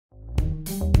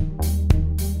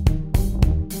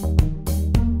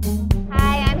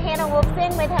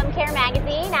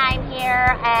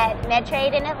at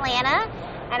MedTrade in Atlanta,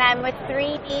 and I'm with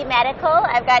 3D Medical.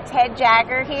 I've got Ted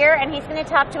Jagger here, and he's going to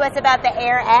talk to us about the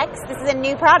Aer X. This is a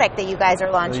new product that you guys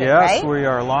are launching, right? Yes, we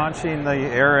are launching the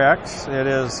Aer X. It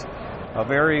is a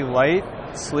very light,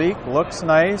 sleek, looks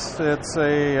nice. It's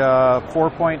a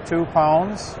 4.2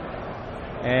 pounds,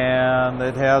 and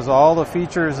it has all the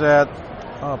features that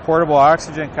portable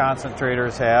oxygen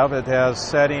concentrators have. It has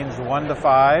settings 1 to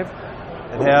 5.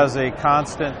 It has a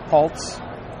constant pulse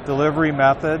delivery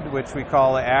method, which we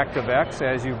call the Aer X.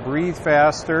 As you breathe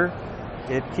faster,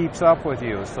 it keeps up with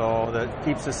you. So that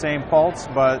keeps the same pulse,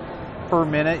 but per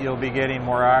minute you'll be getting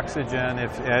more oxygen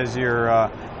as your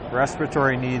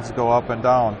respiratory needs go up and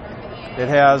down. It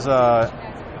has a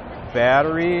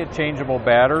battery, a changeable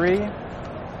battery.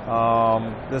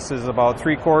 This is about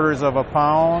 3/4 of a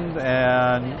pound,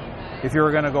 and if you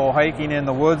were going to go hiking in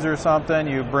the woods or something,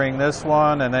 you bring this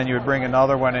one, and then you would bring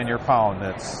another one in your pound.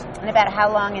 And about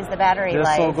how long is the battery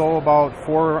life? This will go about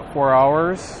four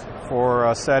hours for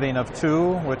a setting of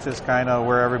 2, which is kind of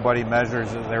where everybody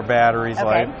measures their battery's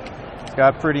life. It's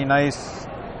got pretty nice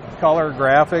color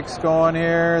graphics going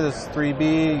here. This is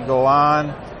 3B, you go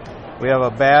on. We have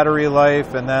a battery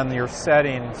life, and then your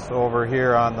settings over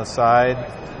here on the side.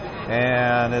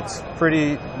 And it's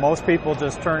pretty, most people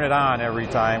just turn it on every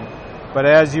time. But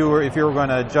if you were going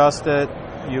to adjust it,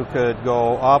 you could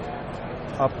go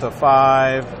up to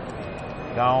 5,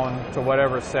 down to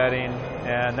whatever setting,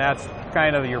 and that's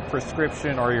kind of your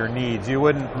prescription or your needs. You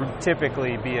wouldn't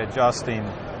typically be adjusting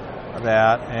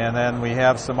that. And then we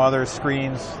have some other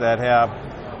screens that have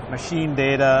machine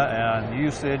data and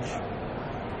usage.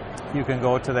 You can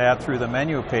go to that through the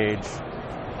menu page,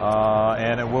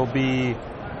 and it will be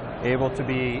able to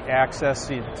be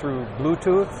accessed through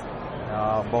Bluetooth,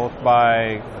 both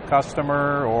by a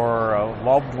customer or a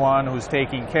loved one who's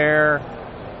taking care.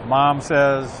 Mom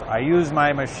says, I use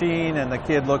my machine, and the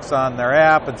kid looks on their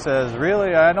app and says,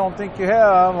 really, I don't think you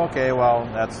have. Okay, well,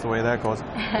 that's the way that goes.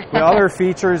 The other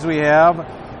features we have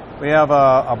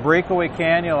a breakaway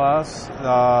cannula.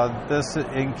 This,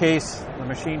 in case the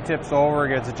machine tips over,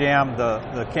 gets jammed,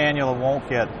 the cannula won't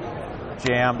get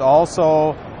jammed.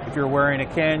 Also, if you're wearing a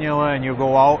cannula and you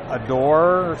go out a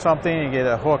door or something, you get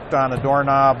it hooked on a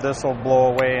doorknob, this will blow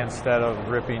away instead of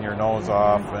ripping your nose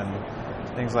off and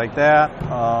things like that.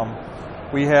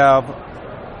 We have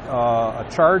a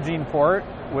charging port,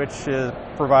 which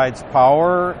provides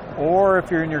power, or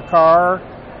if you're in your car,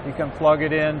 you can plug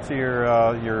it into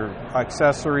your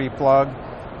accessory plug.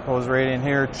 Goes right in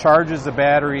here, charges the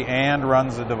battery and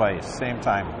runs the device same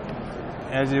time.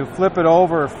 As you flip it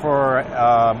over for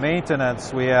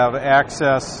maintenance, we have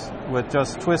access with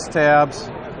just twist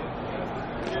tabs.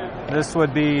 This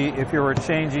would be if you were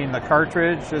changing the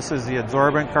cartridge. This is the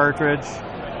absorbent cartridge.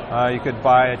 You could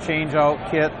buy a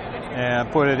change-out kit and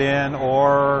put it in,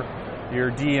 or your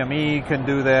DME can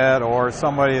do that, or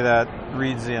somebody that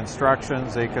reads the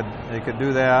instructions, they could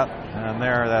do that. And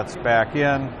there, that's back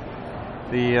in.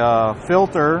 The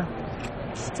filter.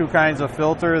 There's 2 kinds of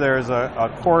filter. There's a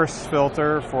coarse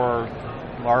filter for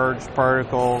large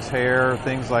particles, hair,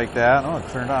 things like that. Oh, it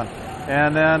turned on.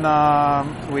 And then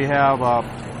we have a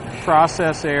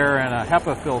process air and a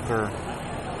HEPA filter.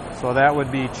 So that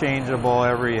would be changeable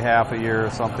every half a year or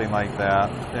something like that,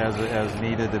 as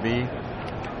needed to be.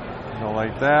 Go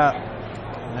like that.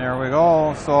 And there we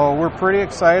go. So we're pretty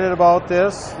excited about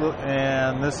this,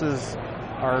 and this is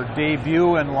our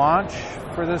debut and launch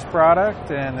for this product,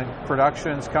 and the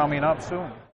production's coming up soon.